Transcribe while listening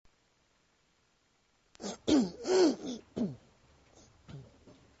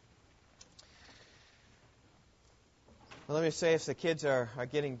Let me say, if the kids are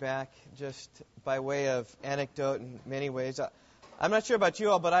getting back, just by way of anecdote in many ways, I'm not sure about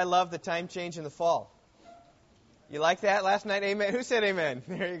you all, but I love the time change in the fall. You like that last night? Amen. Who said amen?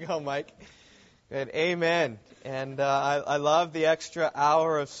 There you go, Mike. Good. Amen. And I love the extra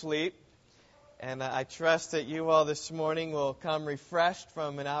hour of sleep. And I trust that you all this morning will come refreshed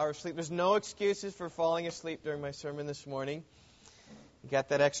from an hour of sleep. There's no excuses for falling asleep during my sermon this morning. You got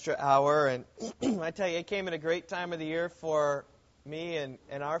that extra hour, and I tell you, it came at a great time of the year for me and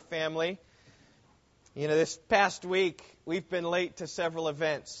our family. You know, this past week, we've been late to several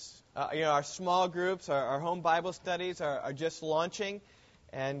events. Our small groups, our home Bible studies are just launching,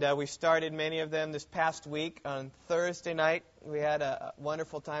 and we started many of them this past week. On Thursday night, we had a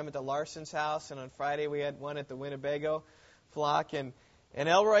wonderful time at the Larson's house, and on Friday, we had one at the Winnebago flock. And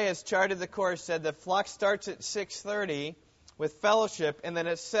Elroy has charted the course, said the flock starts at 6:30 with fellowship, and then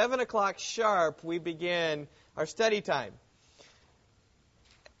at 7 o'clock sharp, we begin our study time.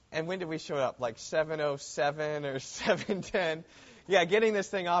 And when did we show up? Like 7:07 or 7:10? Yeah, getting this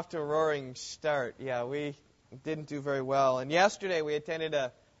thing off to a roaring start. Yeah, we didn't do very well. And yesterday we attended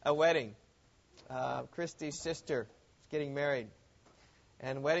a wedding. Christy's sister is getting married.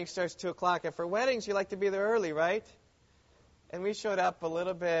 And wedding starts 2 o'clock. And for weddings, you like to be there early, right? And we showed up a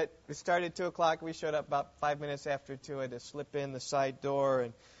little bit. It started at 2 o'clock. We showed up about 5 minutes after 2. I had to slip in the side door.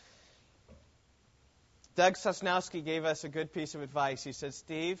 And Doug Sosnowski gave us a good piece of advice. He said,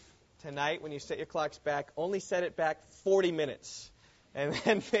 Steve, tonight when you set your clocks back, only set it back 40 minutes. And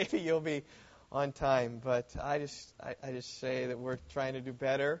then maybe you'll be on time. But I just say that we're trying to do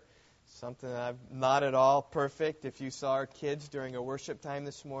better. Something that I'm not at all perfect. If you saw our kids during a worship time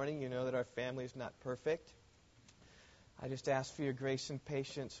this morning, you know that our family is not perfect. I just ask for your grace and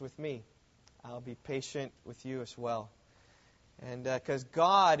patience with me. I'll be patient with you as well. And because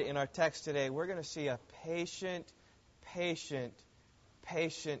God, in our text today, we're going to see a patient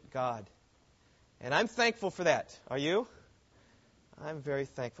God. And I'm thankful for that. Are you? I'm very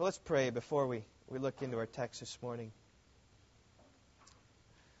thankful. Let's pray before we look into our text this morning.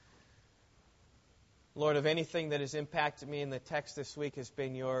 Lord, if anything that has impacted me in the text this week has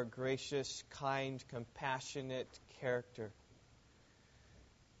been your gracious, kind, compassionate character.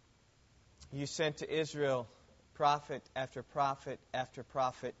 You sent to Israel prophet after prophet after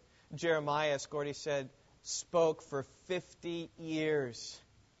prophet. Jeremiah, as Gordy said, spoke for 50 years,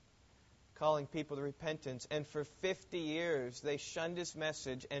 calling people to repentance. And for 50 years, they shunned his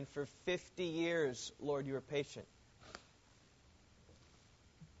message. And for 50 years, Lord, you were patient.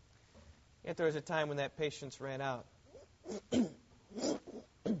 Yet there was a time when that patience ran out.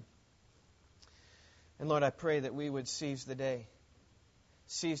 And Lord, I pray that we would seize the day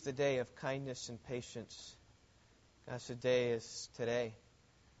of kindness and patience. Gosh, the day is today.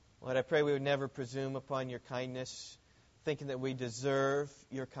 Lord, I pray we would never presume upon your kindness, thinking that we deserve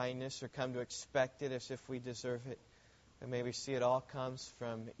your kindness or come to expect it as if we deserve it. But may we see it all comes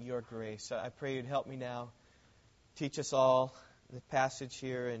from your grace. So I pray you'd help me now. Teach us all the passage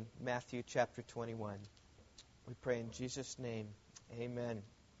here in Matthew chapter 21. We pray in Jesus' name. Amen.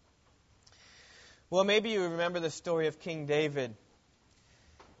 Well, maybe you remember the story of King David.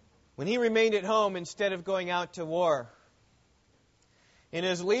 When he remained at home instead of going out to war. In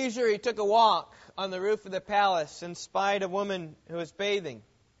his leisure, he took a walk on the roof of the palace and spied a woman who was bathing.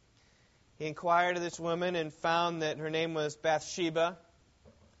 He inquired of this woman and found that her name was Bathsheba.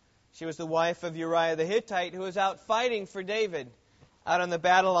 She was the wife of Uriah the Hittite, who was out fighting for David out on the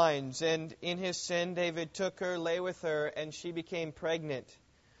battle lines. And in his sin, David took her, lay with her, and she became pregnant.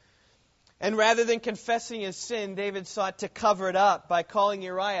 And rather than confessing his sin, David sought to cover it up by calling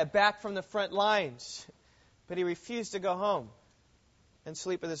Uriah back from the front lines. But he refused to go home and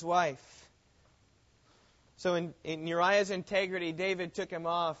sleep with his wife. So in Uriah's integrity, David took him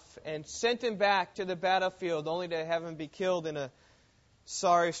off and sent him back to the battlefield, only to have him be killed in a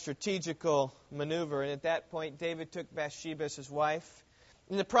sorry strategical maneuver. And at that point, David took Bathsheba as his wife.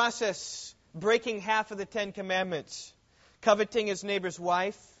 In the process, breaking half of the 10 Commandments, coveting his neighbor's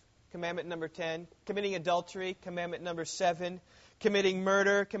wife, Commandment number 10, committing adultery, Commandment number 7, committing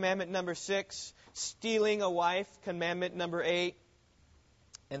murder, Commandment number 6, stealing a wife, Commandment number 8,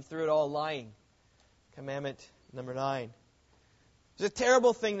 and through it all, lying, Commandment number 9. It's a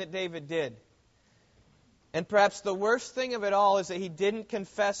terrible thing that David did. And perhaps the worst thing of it all is that he didn't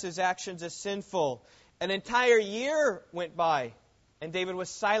confess his actions as sinful. An entire year went by, and David was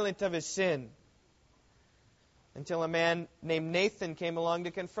silent of his sin. Until a man named Nathan came along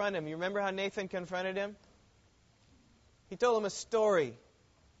to confront him. You remember how Nathan confronted him? He told him a story.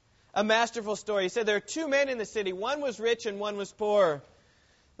 A masterful story. He said there are 2 men in the city. One was rich and one was poor.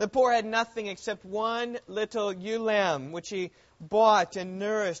 The poor had nothing except one little ewe lamb, which he bought and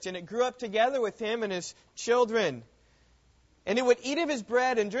nourished, and it grew up together with him and his children. And it would eat of his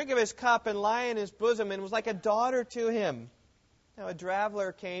bread and drink of his cup and lie in his bosom, and was like a daughter to him. Now a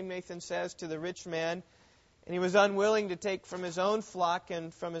traveler came, Nathan says, to the rich man, and he was unwilling to take from his own flock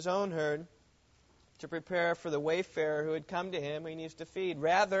and from his own herd to prepare for the wayfarer who had come to him, who he needs to feed.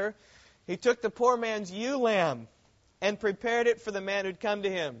 Rather, he took the poor man's ewe lamb and prepared it for the man who'd come to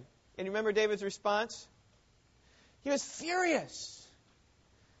him. And you remember David's response? He was furious.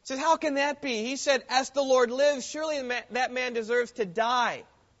 He said, how can that be? He said, as the Lord lives, surely that man deserves to die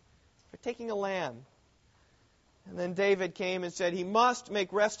for taking a lamb. And then David came and said, he must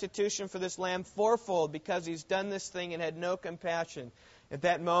make restitution for this lamb fourfold because he's done this thing and had no compassion. At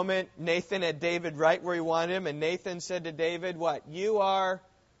that moment, Nathan had David right where he wanted him, and Nathan said to David, what? You are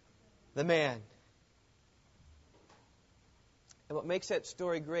the man. And what makes that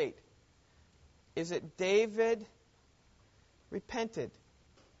story great is that David repented.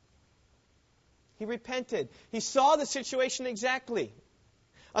 He repented. He saw the situation exactly.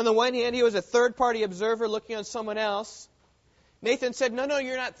 On the one hand, he was a third-party observer looking on someone else. Nathan said, no,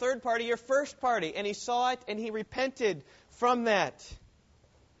 you're not third party, you're first party. And he saw it, and he repented from that.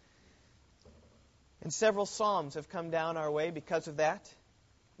 And several psalms have come down our way because of that.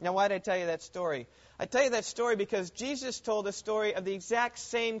 Now, why did I tell you that story? I tell you that story because Jesus told a story of the exact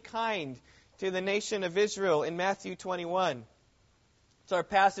same kind to the nation of Israel in Matthew 21. It's our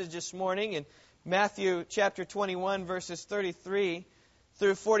passage this morning in Matthew chapter 21, verses 33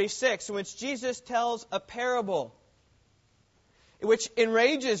 through 46, in which Jesus tells a parable, which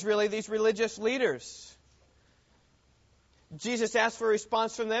enrages really these religious leaders. Jesus asked for a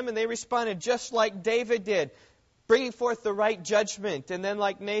response from them, and they responded just like David did, bringing forth the right judgment, and then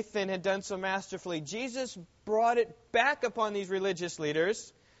like Nathan had done so masterfully. Jesus brought it back upon these religious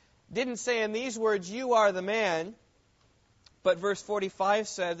leaders, didn't say in these words, you are the man, but verse 45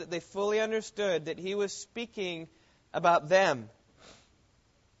 said that they fully understood that he was speaking about them.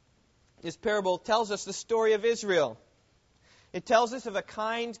 This parable tells us the story of Israel. It tells us of a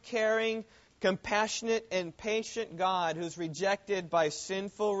kind, caring, compassionate, and patient God who's rejected by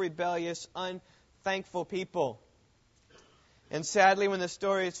sinful, rebellious, unthankful people. And sadly, when the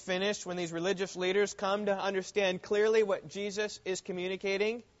story is finished, when these religious leaders come to understand clearly what Jesus is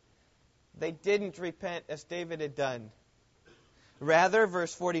communicating, they didn't repent as David had done. Rather,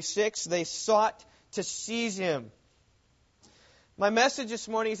 verse 46, they sought to seize him. My message this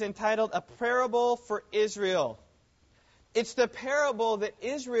morning is entitled, A Parable for Israel. It's the parable that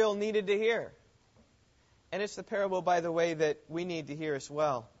Israel needed to hear. And it's the parable, by the way, that we need to hear as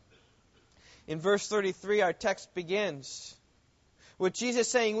well. In verse 33, our text begins with Jesus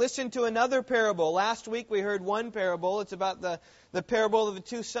saying, listen to another parable. Last week we heard one parable. It's about the parable of the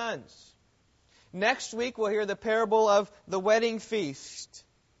two sons. Next week we'll hear the parable of the wedding feast.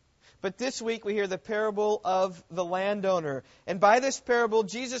 But this week we hear the parable of the landowner. And by this parable,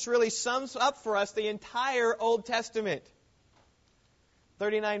 Jesus really sums up for us the entire Old Testament.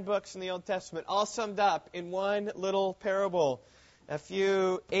 39 books in the Old Testament, all summed up in one little parable. A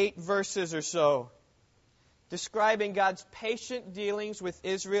few 8 verses or so, describing God's patient dealings with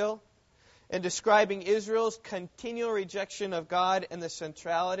Israel and describing Israel's continual rejection of God and the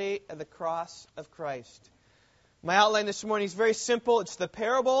centrality of the cross of Christ. My outline this morning is very simple. It's the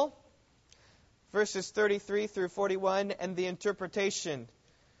parable, verses 33 through 41, and the interpretation,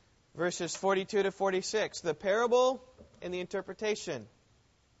 verses 42 to 46. The parable and the interpretation.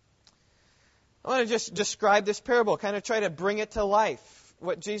 I want to just describe this parable, kind of try to bring it to life.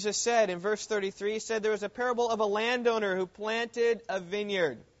 What Jesus said in verse 33, he said there was a parable of a landowner who planted a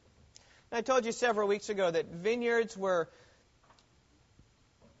vineyard. And I told you several weeks ago that vineyards were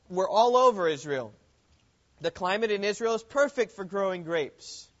all over Israel. The climate in Israel is perfect for growing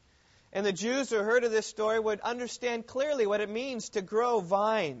grapes. And the Jews who heard of this story would understand clearly what it means to grow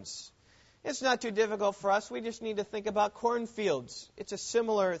vines. It's not too difficult for us. We just need to think about cornfields. It's a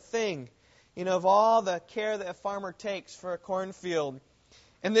similar thing, of all the care that a farmer takes for a cornfield.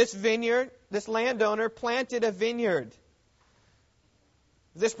 And this landowner planted a vineyard.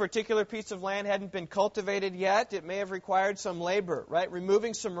 This particular piece of land hadn't been cultivated yet. It may have required some labor, right?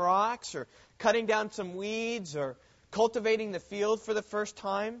 Removing some rocks or cutting down some weeds or cultivating the field for the first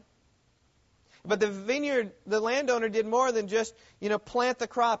time. But the landowner did more than just, plant the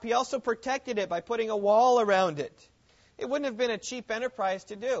crop. He also protected it by putting a wall around it. It wouldn't have been a cheap enterprise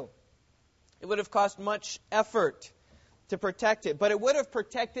to do. It would have cost much effort to protect it. But it would have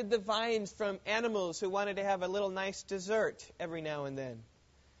protected the vines from animals who wanted to have a little nice dessert every now and then.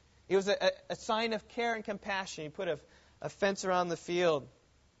 It was a sign of care and compassion. He put a fence around the field.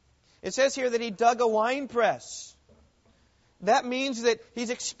 It says here that he dug a wine press. That means that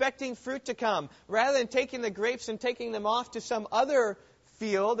he's expecting fruit to come. Rather than taking the grapes and taking them off to some other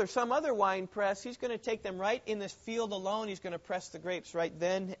field or some other wine press, he's going to take them right in this field alone. He's going to press the grapes right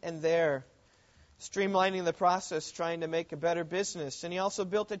then and there, streamlining the process, trying to make a better business. And he also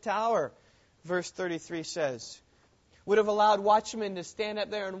built a tower, verse 33 says. Would have allowed watchmen to stand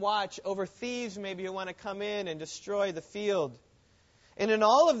up there and watch over thieves maybe who want to come in and destroy the field. And in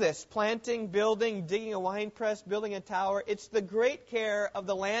all of this, planting, building, digging a wine press, building a tower, it's the great care of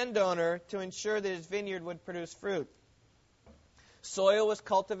the landowner to ensure that his vineyard would produce fruit. Soil was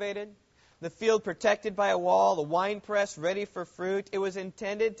cultivated, the field protected by a wall, the wine press ready for fruit. It was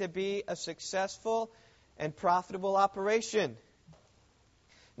intended to be a successful and profitable operation.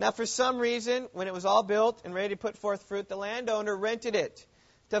 Now, for some reason, when it was all built and ready to put forth fruit, the landowner rented it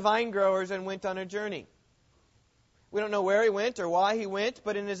to vine growers and went on a journey. We don't know where he went or why he went,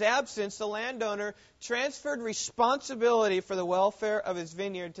 but in his absence, the landowner transferred responsibility for the welfare of his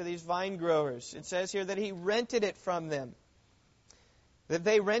vineyard to these vine growers. It says here that he rented it from them, that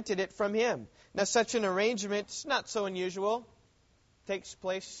they rented it from him. Now, such an arrangement is not so unusual. It takes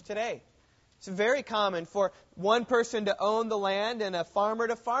place today. It's very common for one person to own the land and a farmer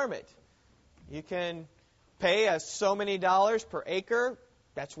to farm it. You can pay so many dollars per acre.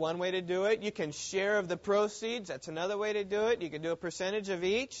 That's one way to do it. You can share of the proceeds. That's another way to do it. You can do a percentage of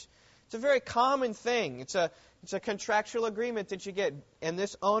each. It's a very common thing. It's a contractual agreement that you get. And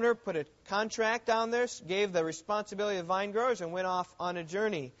this owner put a contract on there, gave the responsibility to the vine growers, and went off on a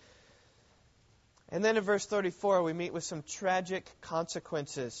journey. And then in verse 34, we meet with some tragic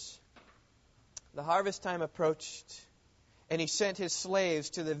consequences. The harvest time approached, and he sent his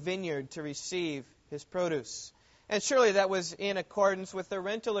slaves to the vineyard to receive his produce. And surely that was in accordance with their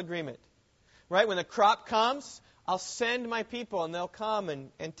rental agreement. Right? When the crop comes, I'll send my people, and they'll come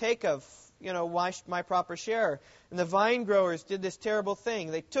and take of, my proper share. And the vine growers did this terrible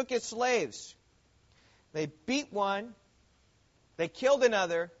thing. They took his slaves. They beat one. They killed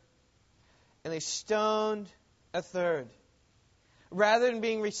another. And they stoned a third. Rather than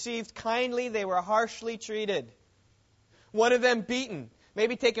being received kindly, they were harshly treated. One of them beaten,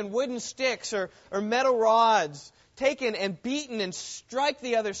 maybe taken wooden sticks or metal rods, taken and beaten and strike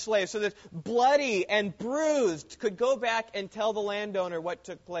the other slave so that bloody and bruised could go back and tell the landowner what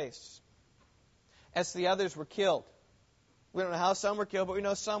took place. As the others were killed. We don't know how some were killed, but we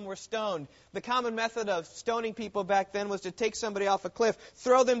know some were stoned. The common method of stoning people back then was to take somebody off a cliff,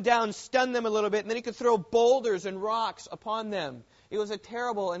 throw them down, stun them a little bit, and then you could throw boulders and rocks upon them. It was a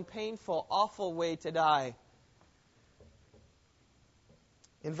terrible and painful, awful way to die.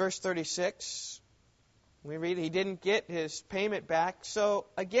 In verse 36, we read he didn't get his payment back, so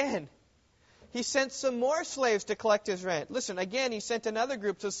again, he sent some more slaves to collect his rent. Listen, again, he sent another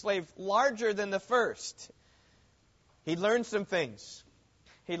group of slaves larger than the first. He learned some things.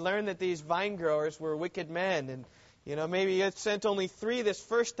 He learned that these vine growers were wicked men, and maybe he had sent only 3 this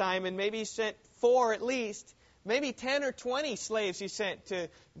first time, and maybe he sent 4 at least. Maybe 10 or 20 slaves he sent to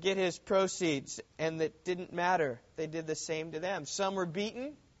get his proceeds, and that didn't matter. They did the same to them. Some were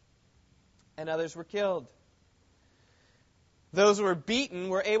beaten, and others were killed. Those who were beaten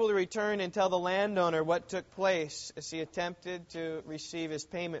were able to return and tell the landowner what took place as he attempted to receive his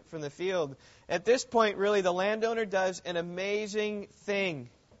payment from the field. At this point, really, the landowner does an amazing thing.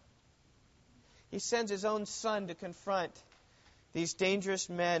 He sends his own son to confront these dangerous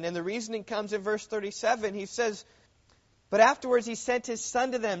men. And the reasoning comes in verse 37. He says, but afterwards he sent his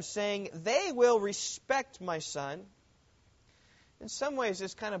son to them, saying, they will respect my son. In some ways,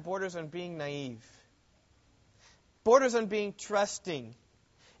 this kind of borders on being naive. Borders on being trusting.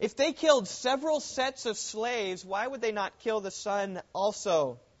 If they killed several sets of slaves, why would they not kill the son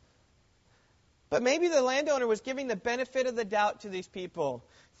also? But maybe the landowner was giving the benefit of the doubt to these people,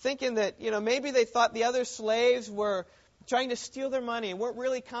 thinking that, maybe they thought the other slaves were trying to steal their money and weren't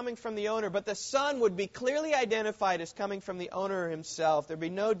really coming from the owner, but the son would be clearly identified as coming from the owner himself. There'd be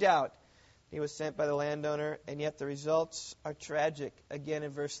no doubt he was sent by the landowner, and yet the results are tragic, again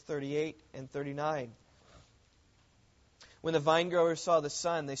in verse 38 and 39. When the vine growers saw the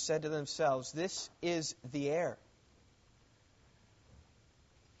son, they said to themselves, this is the heir.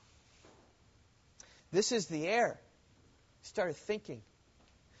 This is the heir. They started thinking.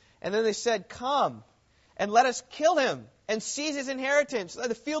 And then they said, come and let us kill him and seize his inheritance.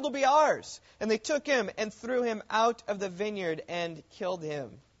 The field will be ours. And they took him and threw him out of the vineyard and killed him.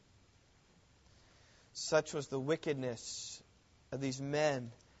 Such was the wickedness of these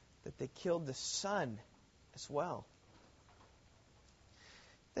men that they killed the son as well.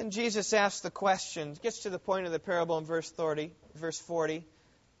 Then Jesus asks the question, gets to the point of the parable in verse 40.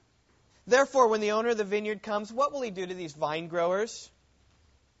 Therefore, when the owner of the vineyard comes, what will he do to these vine growers?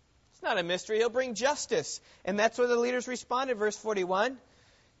 It's not a mystery. He'll bring justice. And that's what the leaders responded, verse 41.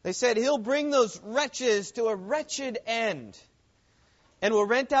 They said, he'll bring those wretches to a wretched end and will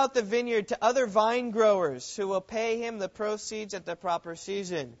rent out the vineyard to other vine growers who will pay him the proceeds at the proper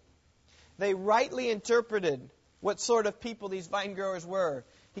season. They rightly interpreted what sort of people these vine growers were.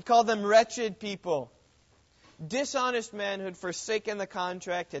 He called them wretched people. Dishonest men who had forsaken the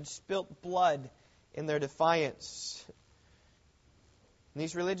contract, had spilt blood in their defiance. And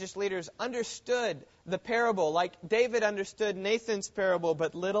these religious leaders understood the parable like David understood Nathan's parable,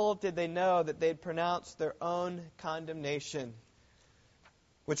 but little did they know that they'd pronounced their own condemnation.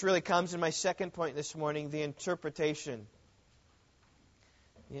 Which really comes in my second point this morning, the interpretation.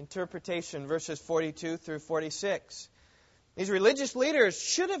 The interpretation, verses 42 through 46. These religious leaders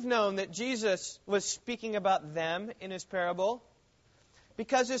should have known that Jesus was speaking about them in his parable,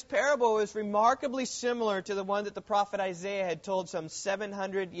 because his parable is remarkably similar to the one that the prophet Isaiah had told some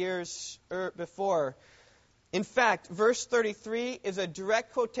 700 years before. In fact, verse 33 is a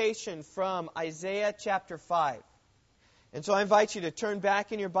direct quotation from Isaiah chapter 5. And so I invite you to turn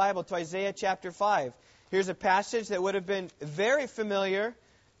back in your Bible to Isaiah chapter 5. Here's a passage that would have been very familiar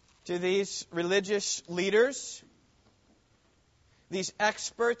to these religious leaders. These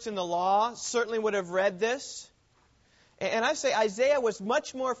experts in the law certainly would have read this. And I say Isaiah was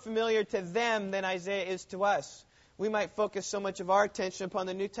much more familiar to them than Isaiah is to us. We might focus so much of our attention upon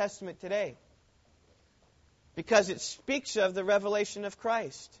the New Testament today because it speaks of the revelation of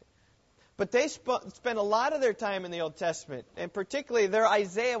Christ. But they spent a lot of their time in the Old Testament, and particularly their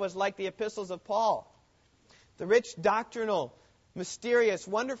Isaiah was like the epistles of Paul. The rich, doctrinal, mysterious,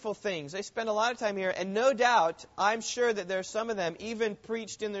 wonderful things. They spent a lot of time here, and no doubt, I'm sure that there are some of them even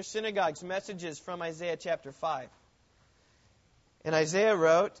preached in their synagogues messages from Isaiah chapter 5. And Isaiah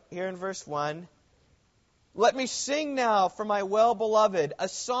wrote, here in verse 1, "Let me sing now for my well-beloved, a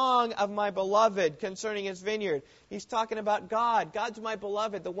song of my beloved concerning his vineyard." He's talking about God. God's my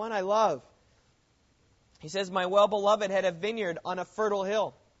beloved, the one I love. He says, "My well-beloved had a vineyard on a fertile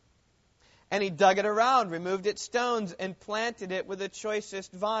hill. And he dug it around, removed its stones, and planted it with the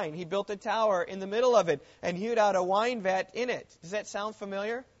choicest vine. He built a tower in the middle of it, and hewed out a wine vat in it." Does that sound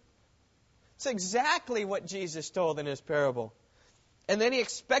familiar? It's exactly what Jesus told in his parable. And then he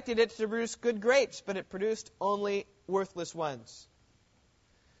expected it to produce good grapes, but it produced only worthless ones.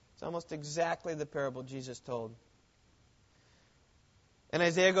 It's almost exactly the parable Jesus told. And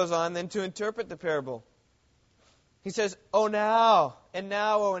Isaiah goes on then to interpret the parable. He says, "O now,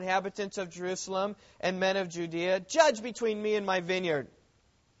 O inhabitants of Jerusalem and men of Judea, judge between me and my vineyard.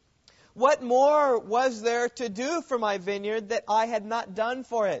 What more was there to do for my vineyard that I had not done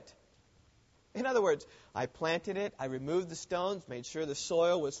for it?" In other words, I planted it, I removed the stones, made sure the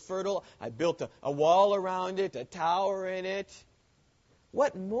soil was fertile, I built a wall around it, a tower in it.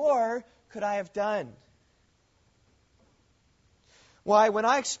 What more could I have done? Why, when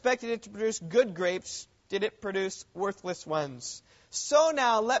I expected it to produce good grapes, did it produce worthless ones? So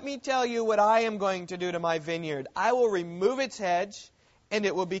now let me tell you what I am going to do to my vineyard. I will remove its hedge, and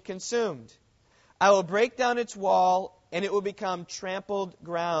it will be consumed. I will break down its wall, and it will become trampled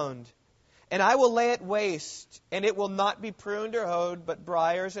ground. And I will lay it waste, and it will not be pruned or hoed, but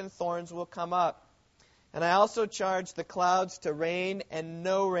briars and thorns will come up. And I also charge the clouds to rain, and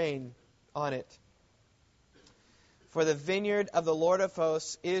no rain on it. For the vineyard of the Lord of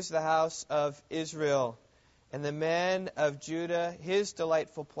hosts is the house of Israel, and the men of Judah his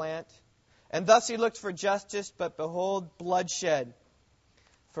delightful plant. And thus he looked for justice, but behold, bloodshed.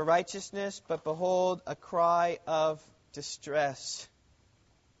 For righteousness, but behold, a cry of distress.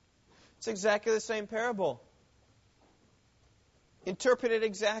 It's exactly the same parable. Interpreted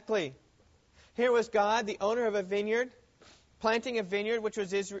exactly. Here was God, the owner of a vineyard, planting a vineyard, which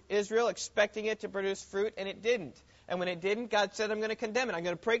was Israel, expecting it to produce fruit, and it didn't. And when it didn't, God said, "I'm going to condemn it. I'm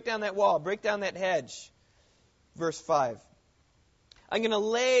going to break down that wall, break down that hedge." Verse 5. "I'm going to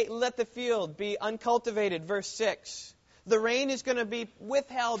let the field be uncultivated." Verse 6. "The rain is going to be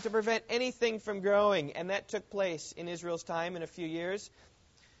withheld to prevent anything from growing." And that took place in Israel's time in a few years.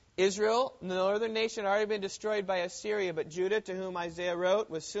 Israel, the northern nation, had already been destroyed by Assyria, but Judah, to whom Isaiah wrote,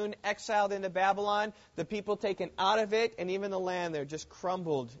 was soon exiled into Babylon, the people taken out of it, and even the land there just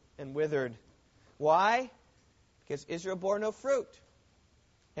crumbled and withered. Why? Because Israel bore no fruit.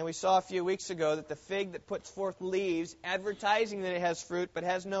 And we saw a few weeks ago that the fig that puts forth leaves, advertising that it has fruit, but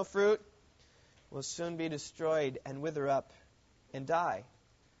has no fruit, will soon be destroyed and wither up and die.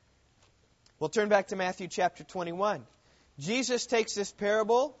 We'll turn back to Matthew chapter 21. Jesus takes this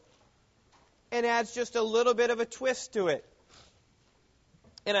parable and adds just a little bit of a twist to it.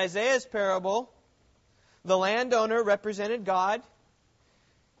 In Isaiah's parable, the landowner represented God,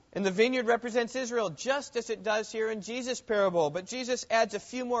 and the vineyard represents Israel, just as it does here in Jesus' parable. But Jesus adds a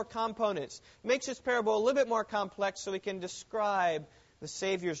few more components. Makes this parable a little bit more complex so he can describe the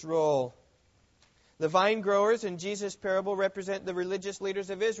Savior's role. The vine growers in Jesus' parable represent the religious leaders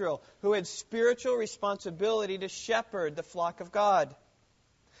of Israel, who had spiritual responsibility to shepherd the flock of God.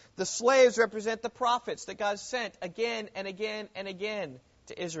 The slaves represent the prophets that God sent again and again and again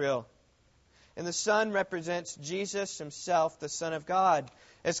to Israel. And the Son represents Jesus himself, the Son of God.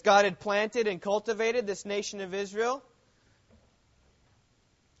 As God had planted and cultivated this nation of Israel,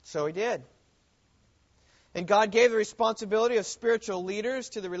 so he did. And God gave the responsibility of spiritual leaders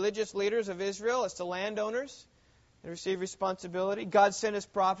to the religious leaders of Israel as the landowners. They received responsibility. God sent his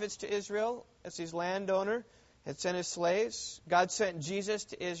prophets to Israel as his landowner had sent his slaves. God sent Jesus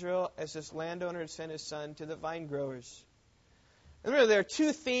to Israel as this landowner had sent his Son to the vine growers. And remember, there are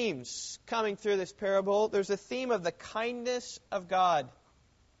two themes coming through this parable. There's a theme of the kindness of God.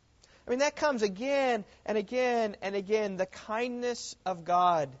 I mean, that comes again and again and again, the kindness of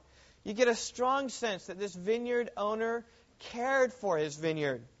God. You get a strong sense that this vineyard owner cared for his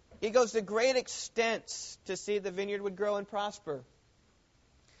vineyard. He goes to great extents to see the vineyard would grow and prosper.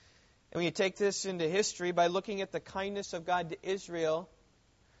 And when you take this into history by looking at the kindness of God to Israel,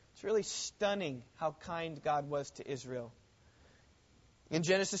 it's really stunning how kind God was to Israel. In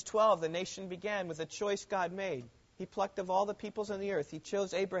Genesis 12, the nation began with a choice God made. He plucked of all the peoples on the earth. He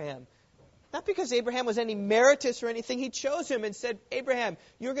chose Abraham. Not because Abraham was any meritorious or anything. He chose him and said, Abraham,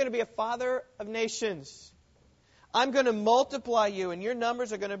 you're going to be a father of nations. I'm going to multiply you, and your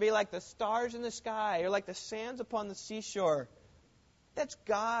numbers are going to be like the stars in the sky or like the sands upon the seashore. That's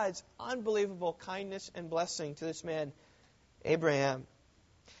God's unbelievable kindness and blessing to this man, Abraham.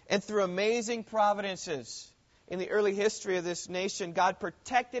 And through amazing providences, in the early history of this nation, God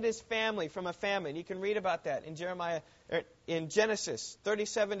protected his family from a famine. You can read about that in Genesis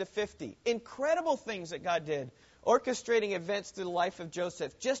 37 to 50. Incredible things that God did, orchestrating events through the life of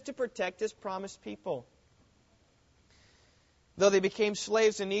Joseph just to protect his promised people. Though they became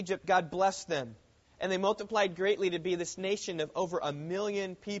slaves in Egypt, God blessed them, and they multiplied greatly to be this nation of over 1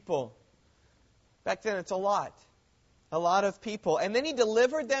 million people. Back then, it's a lot of people. And then he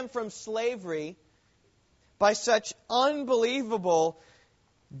delivered them from slavery by such unbelievable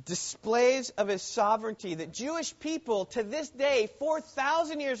displays of his sovereignty that Jewish people to this day,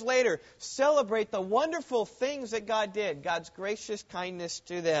 4,000 years later, celebrate the wonderful things that God did, God's gracious kindness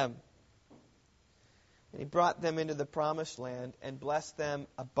to them. And he brought them into the promised land and blessed them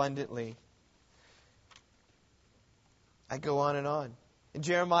abundantly. I go on and on. In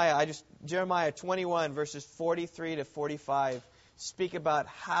Jeremiah 21, verses 43 to 45, speak about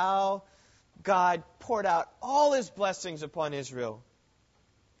how God poured out all his blessings upon Israel,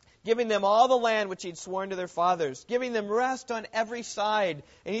 giving them all the land which he'd sworn to their fathers, giving them rest on every side.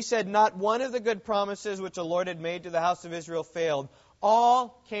 And he said, not one of the good promises which the Lord had made to the house of Israel failed.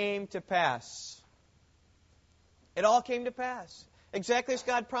 All came to pass. It all came to pass. Exactly as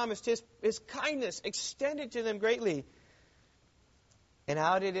God promised, his kindness extended to them greatly. And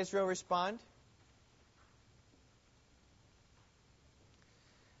how did Israel respond?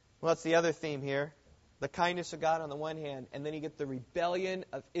 Well, that's the other theme here. The kindness of God on the one hand, and then you get the rebellion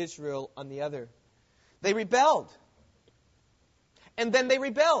of Israel on the other. They rebelled. And then they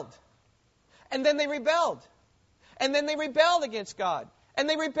rebelled. And then they rebelled. And then they rebelled against God. And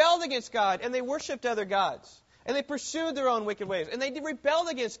they rebelled against God, and they worshipped other gods. And they pursued their own wicked ways. And they rebelled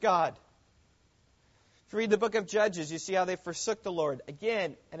against God. If you read the book of Judges, you see how they forsook the Lord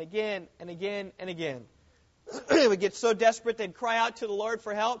again and again and again and again. They would get so desperate they'd cry out to the Lord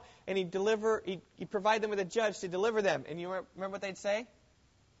for help, and he'd provide them with a judge to deliver them. And you remember what they'd say?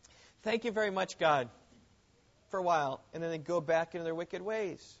 Thank you very much, God, for a while. And then they'd go back into their wicked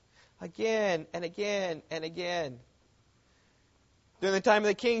ways. Again and again and again. During the time of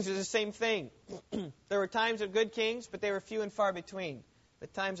the kings, it was the same thing. There were times of good kings, but they were few and far between. The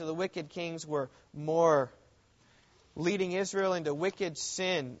times of the wicked kings were more, leading Israel into wicked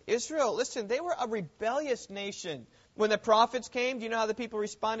sin. Israel, listen, they were a rebellious nation. When the prophets came, do you know how the people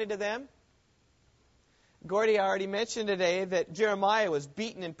responded to them? Gordy already mentioned today that Jeremiah was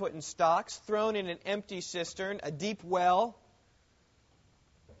beaten and put in stocks, thrown in an empty cistern, a deep well.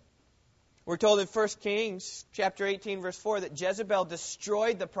 We're told in 1 Kings chapter 18, verse 4, that Jezebel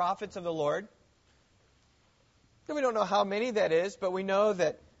destroyed the prophets of the Lord. And we don't know how many that is, but we know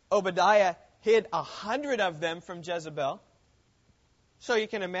that Obadiah hid 100 of them from Jezebel. So you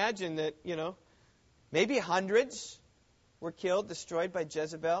can imagine that, maybe hundreds were killed, destroyed by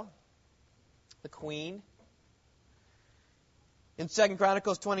Jezebel, the queen. In 2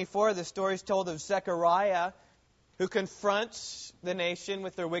 Chronicles 24, the story is told of Zechariah, who confronts the nation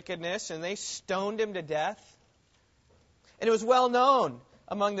with their wickedness, and they stoned him to death. And it was well known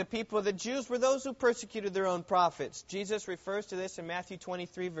among the people of the Jews were those who persecuted their own prophets. Jesus refers to this in Matthew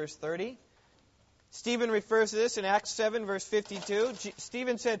 23, verse 30. Stephen refers to this in Acts 7, verse 52.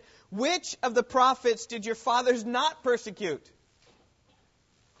 Stephen said, "Which of the prophets did your fathers not persecute?"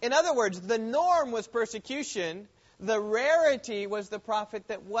 In other words, the norm was persecution. The rarity was the prophet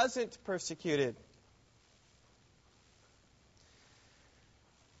that wasn't persecuted.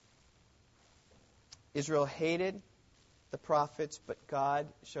 Israel hated the prophets, but God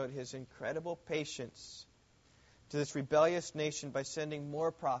showed his incredible patience to this rebellious nation by sending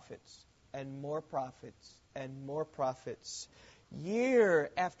more prophets and more prophets and more prophets.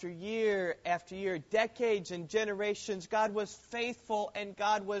 Year after year after year, decades and generations, God was faithful and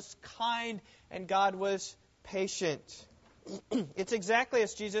God was kind and God was patient. It's exactly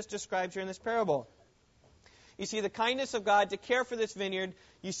as Jesus describes here in this parable. You see the kindness of God to care for this vineyard.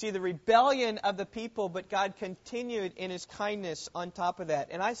 You see the rebellion of the people, but God continued in his kindness on top of that.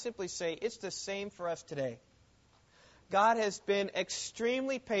 And I simply say it's the same for us today. God has been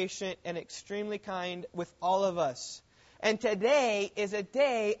extremely patient and extremely kind with all of us. And today is a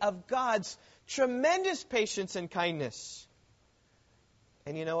day of God's tremendous patience and kindness.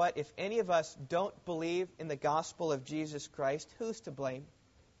 And you know what? If any of us don't believe in the gospel of Jesus Christ, who's to blame?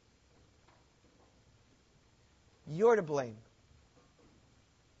 You're to blame.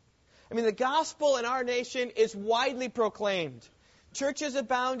 I mean, the gospel in our nation is widely proclaimed. Churches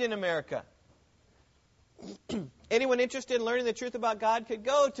abound in America. Anyone interested in learning the truth about God could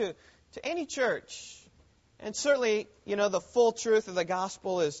go to any church. And certainly, the full truth of the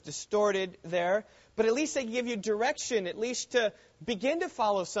gospel is distorted there. But at least they give you direction, at least to begin to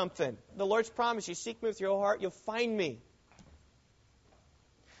follow something. The Lord's promise, you seek me with your whole heart, you'll find me.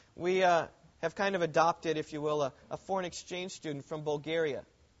 We have kind of adopted, if you will, a foreign exchange student from Bulgaria.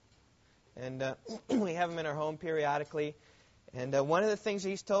 And we have him in our home periodically. And one of the things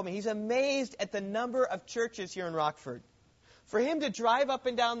he's told me, he's amazed at the number of churches here in Rockford. For him to drive up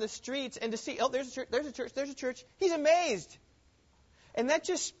and down the streets and to see, oh, there's a church, he's amazed. And that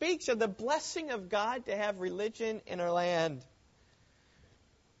just speaks of the blessing of God to have religion in our land.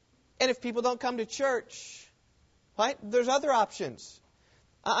 And if people don't come to church, right, there's other options.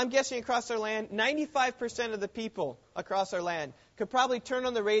 I'm guessing across our land, 95% of the people across our land could probably turn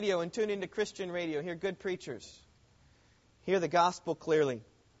on the radio and tune into Christian radio, hear good preachers, hear the gospel clearly.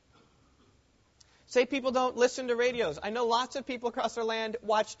 Say people don't listen to radios. I know lots of people across our land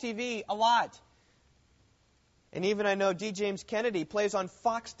watch TV a lot. And even I know D. James Kennedy plays on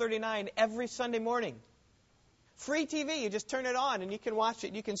Fox 39 every Sunday morning. Free TV, you just turn it on and you can watch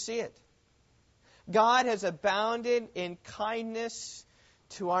it, you can see it. God has abounded in kindness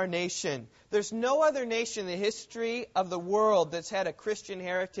to our nation. There's no other nation in the history of the world that's had a Christian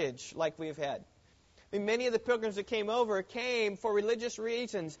heritage like we've had. I mean, many of the pilgrims that came over came for religious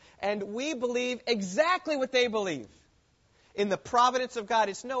reasons, and we believe exactly what they believe. In the providence of God.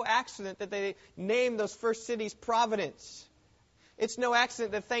 It's no accident that they named those first cities Providence. It's no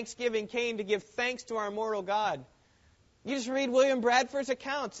accident that Thanksgiving came to give thanks to our immortal God. You just read William Bradford's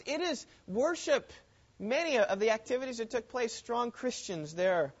accounts. It is worship. Many of the activities that took place, strong Christians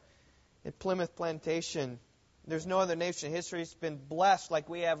there at Plymouth Plantation. There's no other nation in history that's been blessed like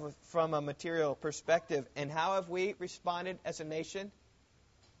we have from a material perspective. And how have we responded as a nation?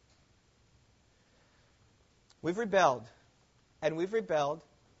 We've rebelled. And we've rebelled,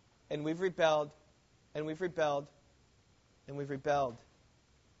 and we've rebelled, and we've rebelled, and we've rebelled.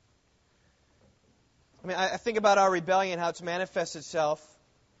 I mean, I think about our rebellion, how it's manifests itself.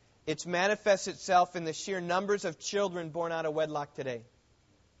 It manifests itself in the sheer numbers of children born out of wedlock today.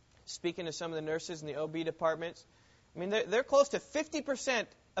 Speaking to some of the nurses in the OB departments, I mean, they're close to 50%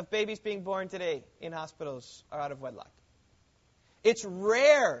 of babies being born today in hospitals are out of wedlock. It's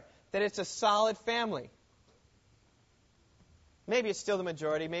rare that it's a solid family. Maybe it's still the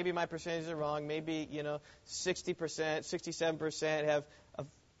majority. Maybe my percentages are wrong. Maybe, 60%, 67% have a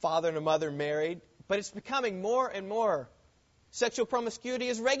father and a mother married. But it's becoming more and more. Sexual promiscuity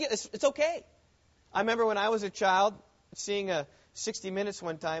is regular. It's okay. I remember when I was a child seeing 60 Minutes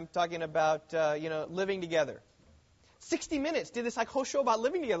one time talking about, living together. 60 Minutes did this whole show about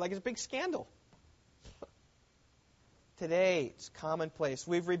living together like it's a big scandal. Today, it's commonplace.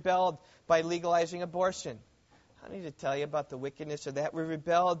 We've rebelled by legalizing abortion. I need to tell you about the wickedness of that. We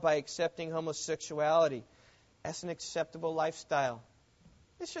rebelled by accepting homosexuality as an acceptable lifestyle.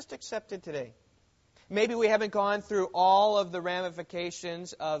 It's just accepted today. Maybe we haven't gone through all of the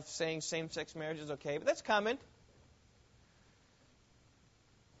ramifications of saying same-sex marriage is okay, but that's coming.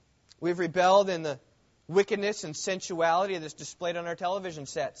 We've rebelled in the wickedness and sensuality that's displayed on our television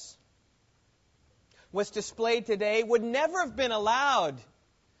sets. What's displayed today would never have been allowed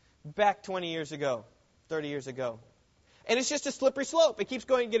back 20 years ago, 30 years ago. And it's just a slippery slope. It keeps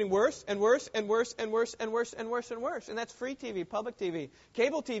getting worse and worse and worse and worse and worse and worse and worse. And that's free TV, public TV.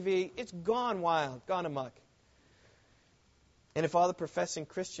 Cable TV, it's gone wild, gone amok. And if all the professing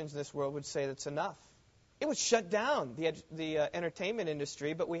Christians in this world would say that's enough, it would shut down the entertainment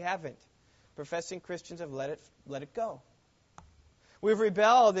industry, but we haven't. Professing Christians have let it go. We've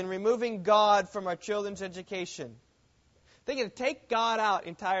rebelled in removing God from our children's education. They're going to take God out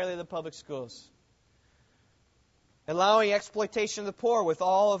entirely of the public schools. Allowing exploitation of the poor with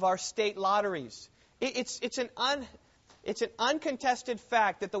all of our state lotteries. It's an uncontested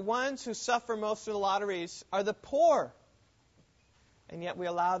fact that the ones who suffer most of the lotteries are the poor. And yet we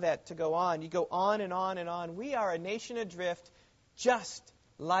allow that to go on. You go on and on and on. We are a nation adrift just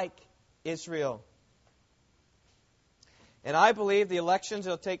like Israel. And I believe the elections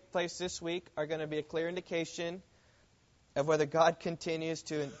that will take place this week are going to be a clear indication of whether God continues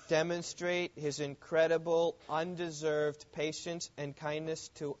to demonstrate His incredible, undeserved patience and kindness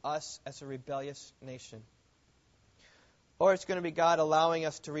to us as a rebellious nation. Or it's going to be God allowing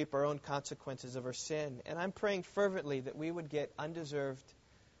us to reap our own consequences of our sin. And I'm praying fervently that we would get undeserved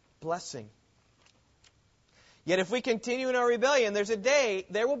blessing. Yet if we continue in our rebellion,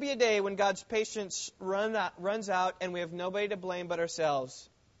 there will be a day when God's patience runs out and we have nobody to blame but ourselves.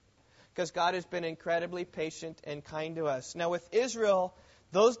 Because God has been incredibly patient and kind to us. Now with Israel,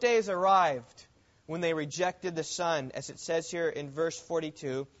 those days arrived when they rejected the Son, as it says here in verse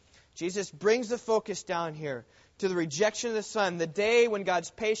 42. Jesus brings the focus down here to the rejection of the Son, the day when God's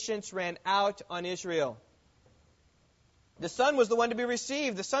patience ran out on Israel. The Son was the one to be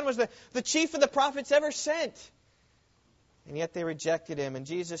received. The Son was the chief of the prophets ever sent. And yet they rejected Him. And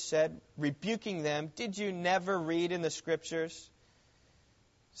Jesus said, rebuking them, did you never read in the Scriptures?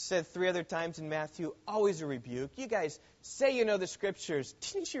 Said 3 other times in Matthew, always a rebuke. You guys say you know the Scriptures.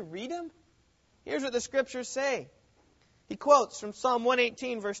 Didn't you read them? Here's what the Scriptures say. He quotes from Psalm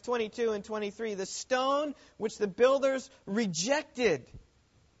 118, verse 22 and 23, the stone which the builders rejected.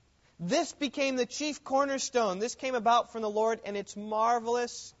 This became the chief cornerstone. This came about from the Lord, and it's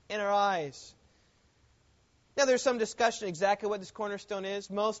marvelous in our eyes. Now, there's some discussion exactly what this cornerstone is.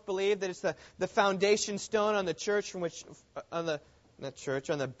 Most believe that it's the foundation stone on the church from which, on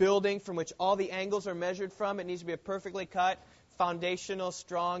the building from which all the angles are measured from. It needs to be a perfectly cut, foundational,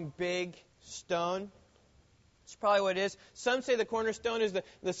 strong, big stone. That's probably what it is. Some say the cornerstone is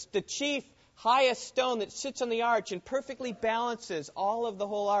the chief, highest stone that sits on the arch and perfectly balances all of the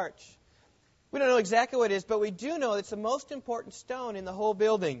whole arch. We don't know exactly what it is, but we do know it's the most important stone in the whole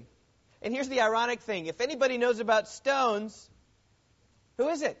building. And here's the ironic thing. If anybody knows about stones, who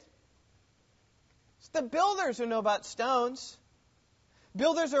is it? It's the builders who know about stones.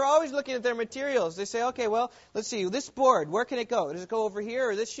 Builders are always looking at their materials. They say, okay, well, let's see, this board, where can it go? Does it go over here,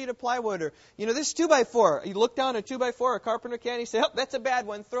 or this sheet of plywood, or, this 2x4? You look down at a 2x4, a carpenter can, you say, oh, that's a bad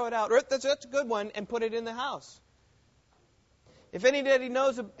one, throw it out. Or that's a good one, and put it in the house. If anybody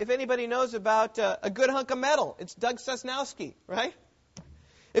knows about a good hunk of metal, it's Doug Sosnowski, right?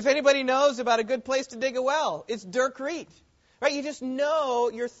 If anybody knows about a good place to dig a well, it's Dirk Reed, right? You just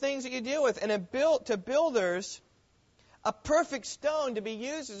know your things that you deal with. And to builders, a perfect stone to be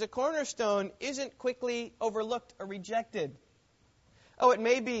used as a cornerstone isn't quickly overlooked or rejected. Oh, it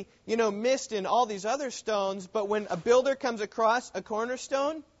may be, missed in all these other stones, but when a builder comes across a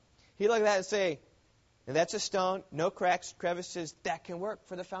cornerstone, he look at that and say, and that's a stone, no cracks, crevices, that can work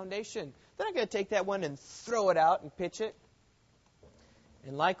for the foundation. They're not going to take that one and throw it out and pitch it.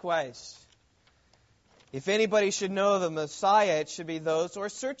 And likewise, if anybody should know the Messiah, it should be those who are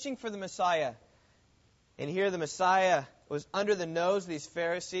searching for the Messiah. And here the Messiah was under the nose of these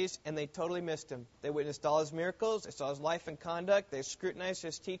Pharisees, and they totally missed him. They witnessed all his miracles, they saw his life and conduct, they scrutinized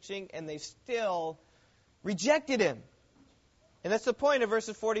his teaching, and they still rejected him. And that's the point of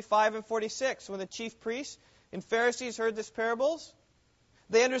verses 45 and 46. When the chief priests and Pharisees heard these parables,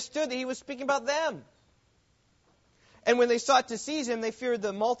 they understood that he was speaking about them. And when they sought to seize him, they feared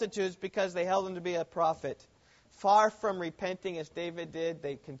the multitudes because they held him to be a prophet. Far from repenting as David did,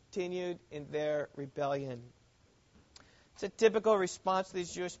 they continued in their rebellion. It's a typical response to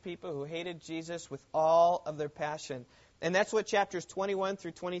these Jewish people who hated Jesus with all of their passion. And that's what chapters 21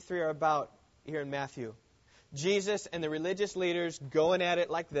 through 23 are about here in Matthew. Jesus and the religious leaders going at it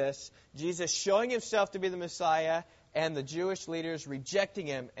like this. Jesus showing himself to be the Messiah, and the Jewish leaders rejecting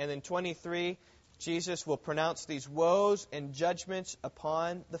him. And in 23, Jesus will pronounce these woes and judgments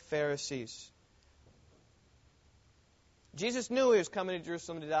upon the Pharisees. Jesus knew he was coming to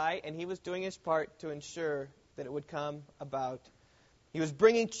Jerusalem to die, and he was doing his part to ensure that it would come about. He was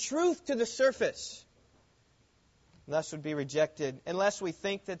bringing truth to the surface, and thus would be rejected. Unless we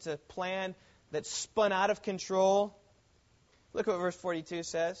think that's a plan that's spun out of control. Look what verse 42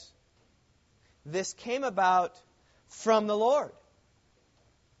 says. This came about from the Lord.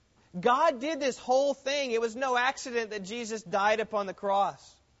 God did this whole thing. It was no accident that Jesus died upon the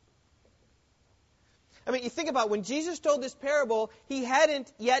cross. I mean, you think about when Jesus told this parable, he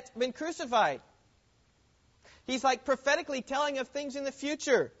hadn't yet been crucified. He's like prophetically telling of things in the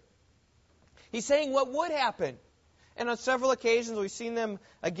future. He's saying what would happen. And on several occasions, we've seen them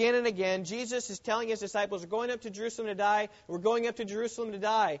again and again. Jesus is telling his disciples, we're going up to Jerusalem to die. We're going up to Jerusalem to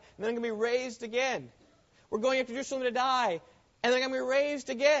die. And then I'm going to be raised again. We're going up to Jerusalem to die. And then I'm going to be raised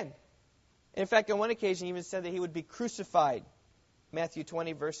again. And in fact, on one occasion, he even said that he would be crucified. Matthew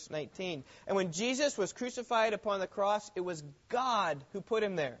 20, verse 19. And when Jesus was crucified upon the cross, it was God who put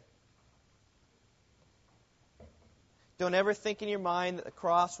him there. Don't ever think in your mind that the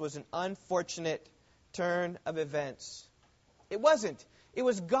cross was an unfortunate turn of events. It wasn't. It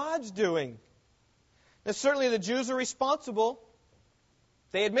was God's doing. Now, certainly the Jews were responsible.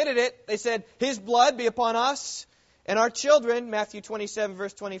 They admitted it. They said, his blood be upon us and our children, Matthew 27,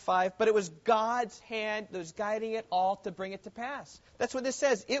 verse 25. But it was God's hand that was guiding it all to bring it to pass. That's what this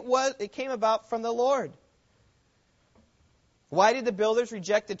says. It came about from the Lord. Why did the builders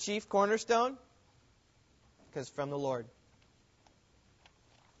reject the chief cornerstone? Because from the Lord.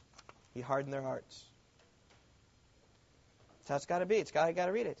 He hardened their hearts. That's how it's got to be. It's how you got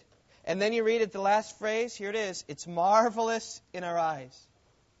to read it. And then you read it, the last phrase. Here it is. It's marvelous in our eyes.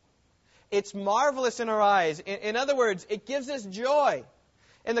 It's marvelous in our eyes. In other words, it gives us joy.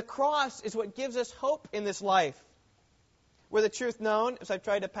 And the cross is what gives us hope in this life. Where the truth known, as I've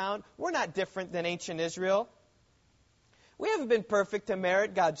tried to pound, we're not different than ancient Israel. We haven't been perfect to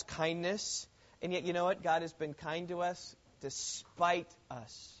merit God's kindness. And yet, you know what? God has been kind to us despite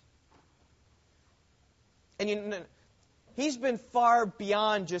us. And He's been far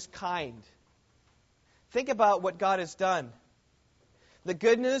beyond just kind. Think about what God has done. The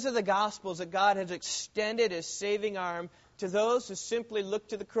good news of the gospel is that God has extended His saving arm to those who simply look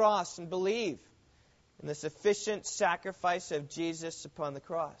to the cross and believe in the sufficient sacrifice of Jesus upon the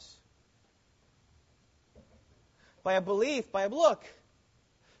cross. By a belief, by a look,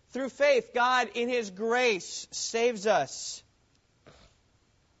 through faith, God in His grace saves us.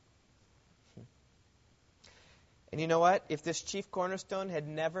 And you know what? If this chief cornerstone had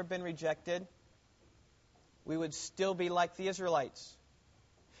never been rejected, we would still be like the Israelites.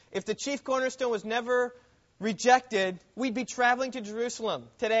 If the chief cornerstone was never rejected, we'd be traveling to Jerusalem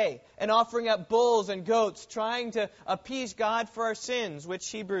today and offering up bulls and goats, trying to appease God for our sins, which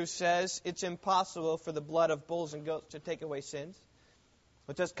Hebrews says it's impossible for the blood of bulls and goats to take away sins.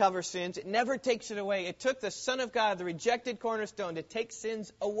 It does cover sins. It never takes it away. It took the Son of God, the rejected cornerstone, to take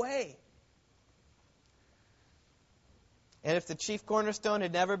sins away. And if the chief cornerstone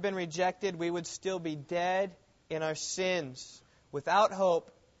had never been rejected, we would still be dead in our sins, without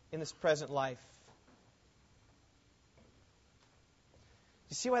hope in this present life.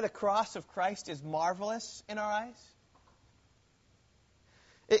 You see why the cross of Christ is marvelous in our eyes?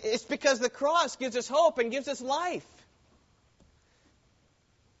 It's because the cross gives us hope and gives us life.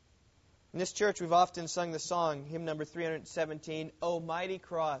 In this church, we've often sung the song, hymn number 317, O mighty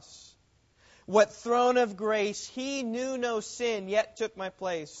cross, what throne of grace, He knew no sin, yet took my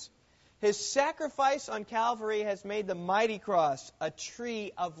place. His sacrifice on Calvary has made the mighty cross a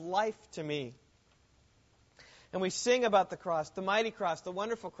tree of life to me. And we sing about the cross, the mighty cross, the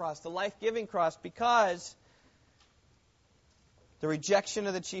wonderful cross, the life-giving cross, because the rejection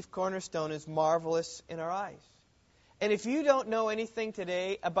of the chief cornerstone is marvelous in our eyes. And if you don't know anything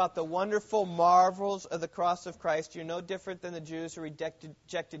today about the wonderful marvels of the cross of Christ, you're no different than the Jews who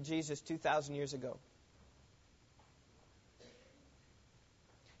rejected Jesus 2,000 years ago.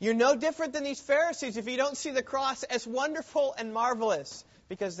 You're no different than these Pharisees if you don't see the cross as wonderful and marvelous,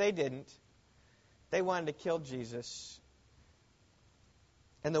 because they didn't. They wanted to kill Jesus.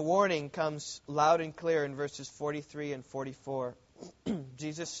 And the warning comes loud and clear in verses 43 and 44.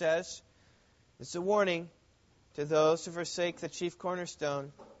 Jesus says, it's a warning to those who forsake the chief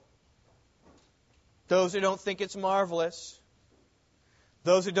cornerstone, those who don't think it's marvelous,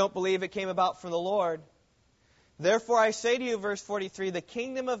 those who don't believe it came about from the Lord. Therefore I say to you, verse 43, the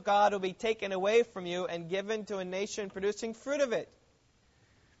kingdom of God will be taken away from you and given to a nation producing fruit of it.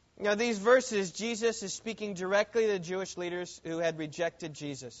 Now, these verses, Jesus is speaking directly to the Jewish leaders who had rejected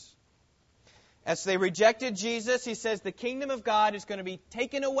Jesus. As they rejected Jesus, He says the kingdom of God is going to be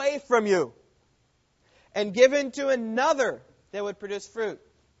taken away from you. and given to another that would produce fruit.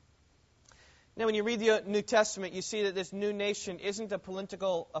 Now, when you read the New Testament, you see that this new nation isn't a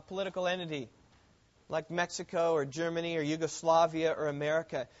political entity like Mexico or Germany or Yugoslavia or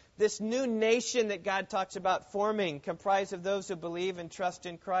America. This new nation that God talks about forming, comprised of those who believe and trust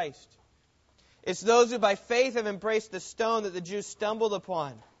in Christ. It's those who by faith have embraced the stone that the Jews stumbled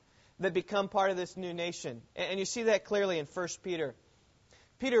upon that become part of this new nation. And you see that clearly in 1 Peter.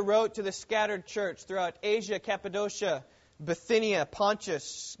 Peter wrote to the scattered church throughout Asia, Cappadocia, Bithynia,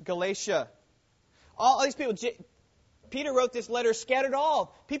 Pontus, Galatia. All these people, Peter wrote this letter, scattered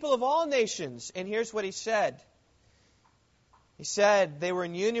all, people of all nations. And here's what he said. He said they were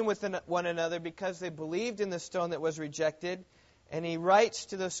in union with one another because they believed in the stone that was rejected. And he writes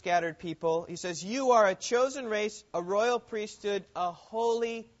to those scattered people, he says, you are a chosen race, a royal priesthood, a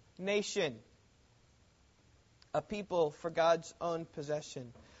holy nation, a people for God's own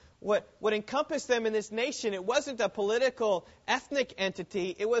possession. What encompassed them in this nation, it wasn't a political, ethnic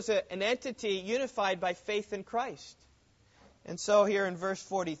entity. It was an entity unified by faith in Christ. And so here in verse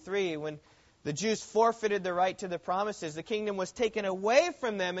 43, when the Jews forfeited the right to the promises, the kingdom was taken away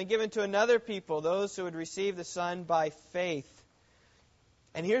from them and given to another people, those who would receive the Son by faith.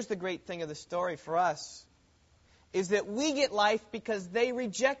 And here's the great thing of the story for us, is that we get life because they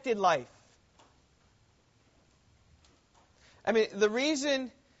rejected life. I mean, the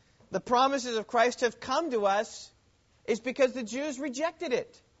reason the promises of Christ have come to us is because the Jews rejected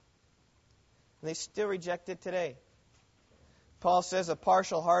it. And they still reject it today. Paul says a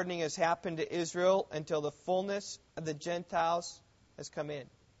partial hardening has happened to Israel until the fullness of the Gentiles has come in.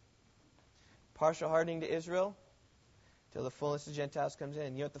 Partial hardening to Israel until the fullness of the Gentiles comes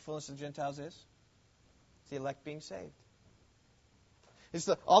in. You know what the fullness of the Gentiles is? It's the elect being saved. It's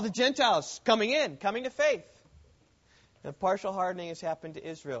all the Gentiles coming to faith. And partial hardening has happened to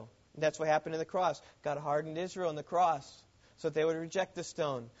Israel. And that's what happened in the cross. God hardened Israel in the cross so that they would reject the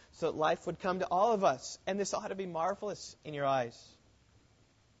stone, so that life would come to all of us. And this ought to be marvelous in your eyes.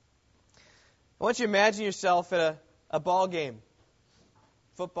 I want you to imagine yourself at a ball game.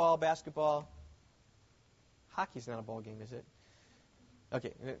 Football, basketball. Hockey's not a ball game, is it?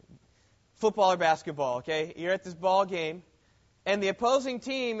 Okay. Football or basketball, okay? You're at this ball game, and the opposing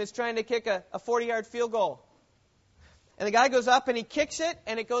team is trying to kick a 40-yard field goal. And the guy goes up and he kicks it,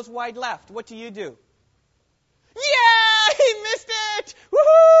 and it goes wide left. What do? Yeah, he missed it!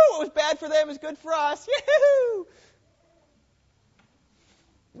 Woohoo! It was bad for them, it was good for us. Yahoo!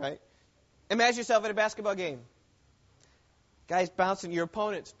 Right? Imagine yourself at a basketball game. Guy's bouncing, your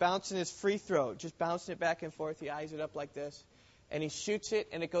opponent's bouncing his free throw, just bouncing it back and forth. He eyes it up like this. And he shoots it,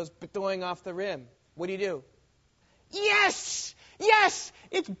 and it goes going off the rim. What do? Yes! Yes!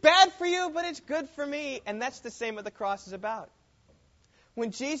 It's bad for you, but it's good for me. And that's the same what the cross is about.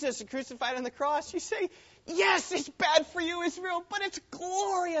 When Jesus is crucified on the cross, you say, yes, it's bad for you, Israel, but it's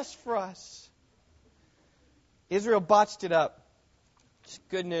glorious for us. Israel botched it up. It's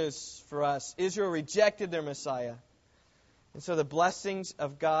good news for us. Israel rejected their Messiah. And so the blessings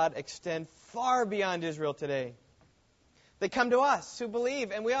of God extend far beyond Israel today. They come to us who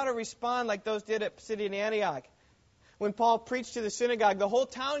believe, and we ought to respond like those did at Pisidian Antioch. When Paul preached to the synagogue, the whole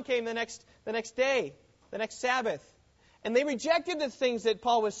town came the next day, the next Sabbath. And they rejected the things that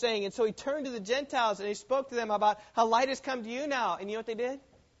Paul was saying. And so he turned to the Gentiles and he spoke to them about how light has come to you now. And you know what they did?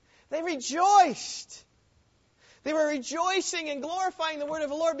 They rejoiced. They were rejoicing and glorifying the word of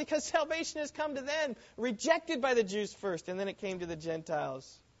the Lord because salvation has come to them, rejected by the Jews first, and then it came to the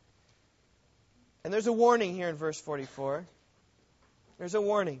Gentiles. And there's a warning here in verse 44. There's a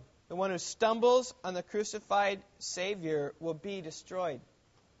warning. The one who stumbles on the crucified Savior will be destroyed.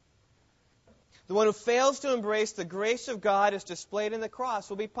 The one who fails to embrace the grace of God as displayed in the cross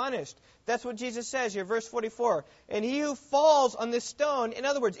will be punished. That's what Jesus says here, verse 44. And he who falls on this stone, in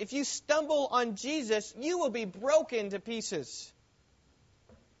other words, if you stumble on Jesus, you will be broken to pieces.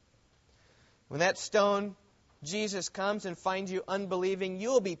 When that stone, Jesus, comes and finds you unbelieving, you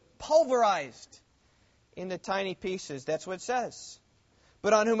will be pulverized into tiny pieces. That's what it says.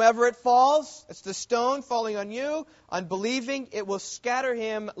 But on whomever it falls, it's the stone falling on you, unbelieving, it will scatter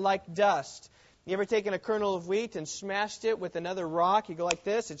him like dust. You ever taken a kernel of wheat and smashed it with another rock? You go like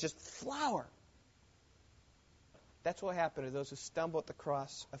this, it's just flour. That's what happened to those who stumble at the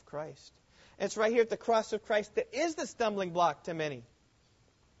cross of Christ. And it's right here at the cross of Christ that is the stumbling block to many.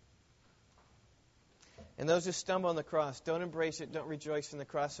 And those who stumble on the cross, don't embrace it, don't rejoice in the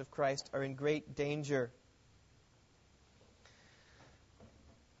cross of Christ, are in great danger.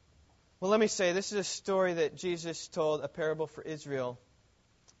 Well, let me say, this is a story that Jesus told, a parable for Israel.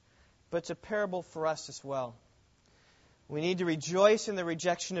 But it's a parable for us as well. We need to rejoice in the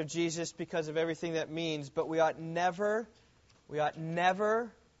rejection of Jesus because of everything that means, but we ought never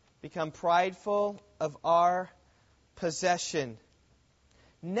become prideful of our possession.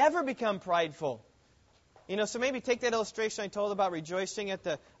 Never become prideful. So maybe take that illustration I told about rejoicing at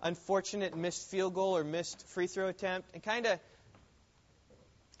the unfortunate missed field goal or missed free throw attempt and kind of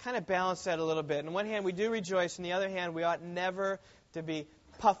balance that a little bit. On one hand, we do rejoice. On the other hand, we ought never to be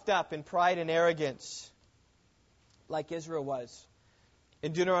puffed up in pride and arrogance like Israel was.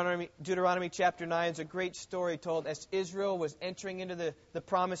 In Deuteronomy chapter 9 is a great story told as Israel was entering into the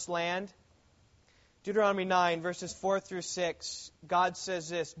promised land. Deuteronomy 9, verses 4 through 6, God says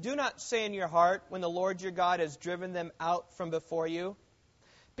this, "Do not say in your heart when the Lord your God has driven them out from before you,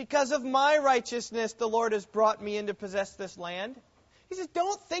 'Because of my righteousness the Lord has brought me in to possess this land.'" He says,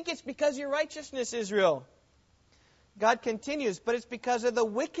 don't think it's because of your righteousness, Israel. God continues, "But it's because of the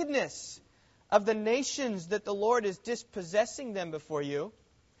wickedness of the nations that the Lord is dispossessing them before you.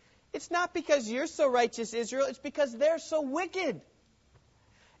 It's not because you're so righteous, Israel. It's because they're so wicked.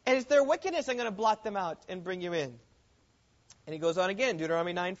 And it's their wickedness I'm going to blot them out and bring you in." And he goes on again,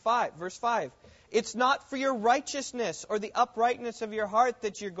 Deuteronomy 9, verse 5. "It's not for your righteousness or the uprightness of your heart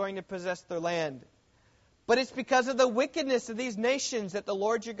that you're going to possess their land. But it's because of the wickedness of these nations that the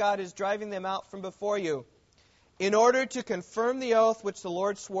Lord your God is driving them out from before you, in order to confirm the oath which the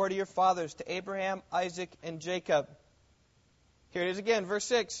Lord swore to your fathers, to Abraham, Isaac, and Jacob." Here it is again, verse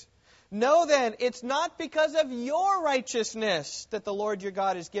 6. "Know then, it's not because of your righteousness that the Lord your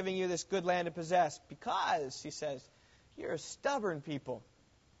God is giving you this good land to possess, because," he says, "you're a stubborn people."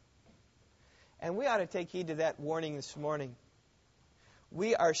 And we ought to take heed to that warning this morning.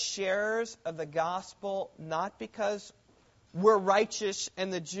 We are sharers of the gospel not because we're righteous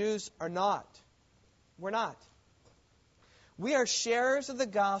and the Jews are not. We're not. We are sharers of the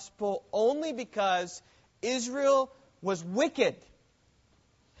gospel only because Israel was wicked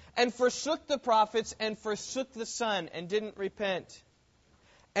and forsook the prophets and forsook the Son and didn't repent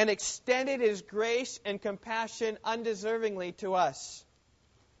and extended His grace and compassion undeservingly to us.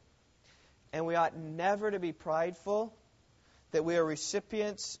 And we ought never to be prideful that we are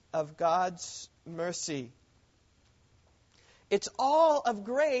recipients of God's mercy. It's all of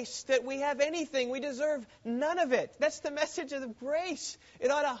grace that we have anything. We deserve none of it. That's the message of the grace.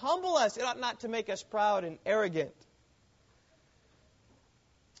 It ought to humble us. It ought not to make us proud and arrogant.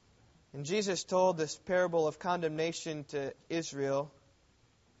 And Jesus told this parable of condemnation to Israel,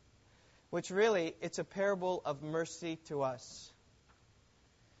 which really, it's a parable of mercy to us.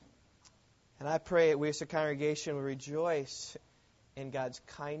 And I pray that we as a congregation will rejoice in God's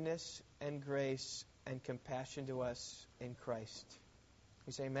kindness and grace and compassion to us in Christ.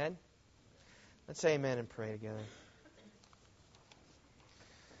 We say amen? Let's say amen and pray together.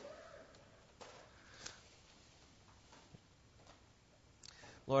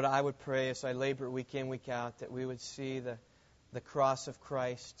 Lord, I would pray as I labor week in, week out, that we would see the cross of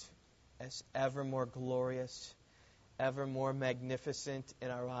Christ as ever more glorious, ever more magnificent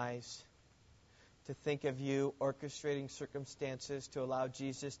in our eyes. To think of you orchestrating circumstances to allow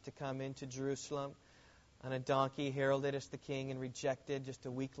Jesus to come into Jerusalem on a donkey, heralded as the king and rejected just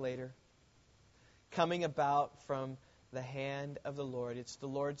a week later. Coming about from the hand of the Lord. It's the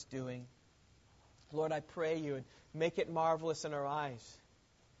Lord's doing. Lord, I pray you would make it marvelous in our eyes.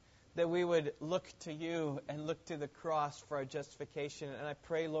 That we would look to you and look to the cross for our justification. And I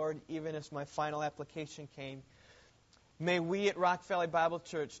pray, Lord, even as my final application came, may we at Rock Valley Bible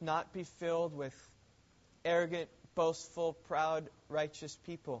Church not be filled with arrogant, boastful, proud, righteous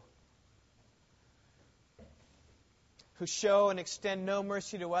people who show and extend no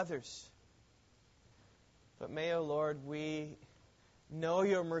mercy to others. But may, O Lord, we know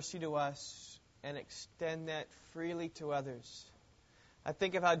your mercy to us and extend that freely to others. I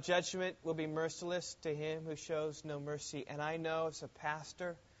think of how judgment will be merciless to him who shows no mercy. And I know as a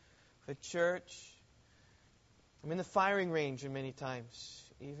pastor of a church, I'm in the firing range many times,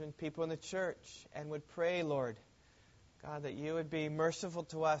 even people in the church, and would pray, Lord, God, that you would be merciful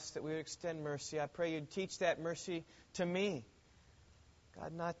to us, that we would extend mercy. I pray you'd teach that mercy to me.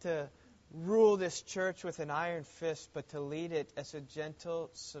 God, not to rule this church with an iron fist, but to lead it as a gentle,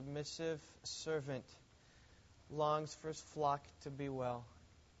 submissive servant longs for his flock to be well.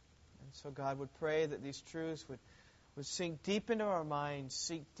 And so God would pray that these truths would sink deep into our minds,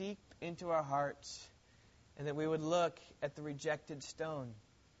 sink deep into our hearts, and that we would look at the rejected stone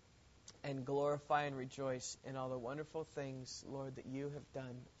and glorify and rejoice in all the wonderful things, Lord, that you have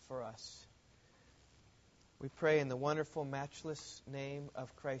done for us. We pray in the wonderful, matchless name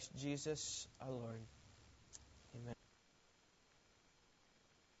of Christ Jesus, our Lord.